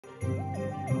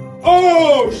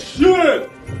Oh shit!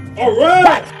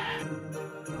 Alright!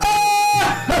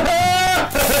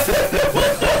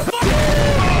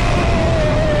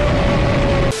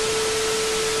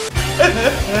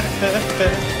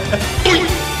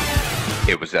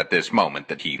 It was at this moment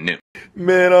that he knew.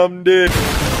 Man, I'm dead.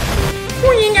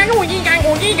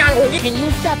 Can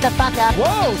you shut the fuck up?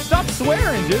 Whoa, stop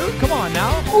swearing, dude. Come on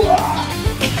now.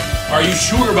 Are you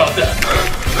sure about that?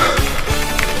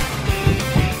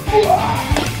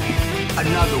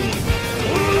 Another one.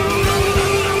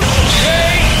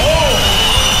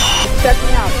 Check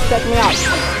me out. Check me out.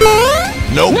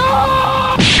 Nope. No!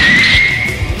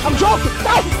 I'm joking.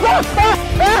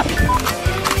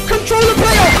 Controller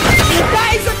player!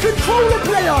 That is a controller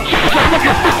player!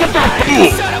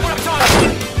 Shut up when I'm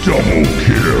talking! Double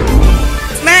kill!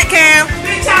 Smack cam!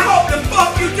 Bitch, I hope the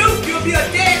fuck you do! You'll be a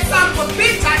dead son of a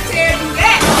bitch, I tell you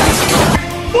that!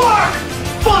 Fuck!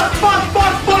 Fuck, fuck,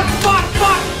 fuck, fuck, fuck,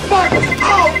 fuck, fuck!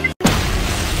 Oh!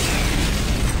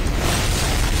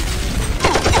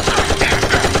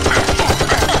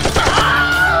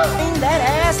 Bring that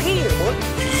ass here, boy.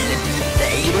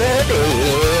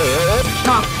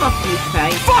 Oh, fuck you,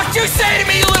 Faye. Fuck you say to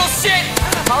me, you little shit!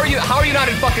 How are you not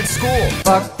in fucking school?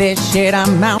 Fuck this shit,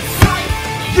 I'm out.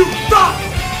 You fuck!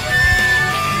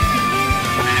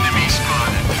 Enemy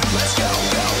spotted. Let's go.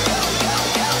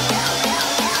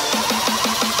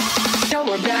 Now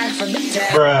we're back from the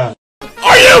dead. Bruh.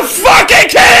 Are you fucking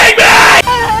kidding me?!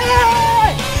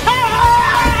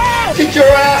 Get your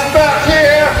ass back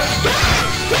here!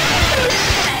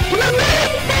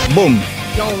 Boom.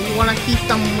 Yo, you wanna see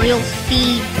some real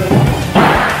speed?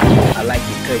 I like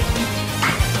your cookie.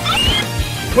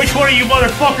 Which one of you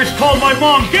motherfuckers called my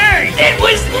mom gay? It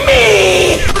was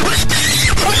me!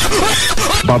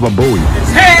 Baba Booey.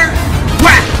 His hair,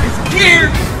 whack! His gear,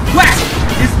 whack!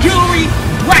 His jewelry,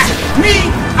 whack!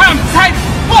 Me, I'm tight as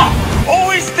fuck!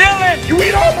 Always stealing! You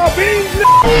eat all my beans?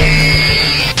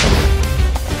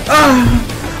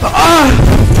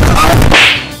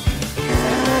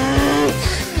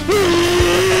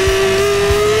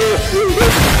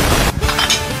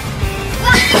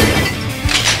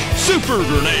 Super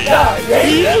grenade!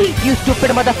 You stupid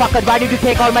motherfucker, why did you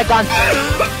take all my guns?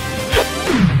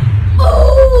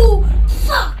 Oh,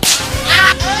 fuck!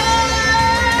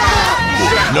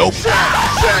 Nope.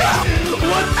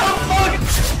 What the fuck?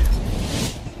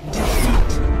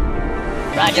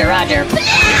 Roger, roger.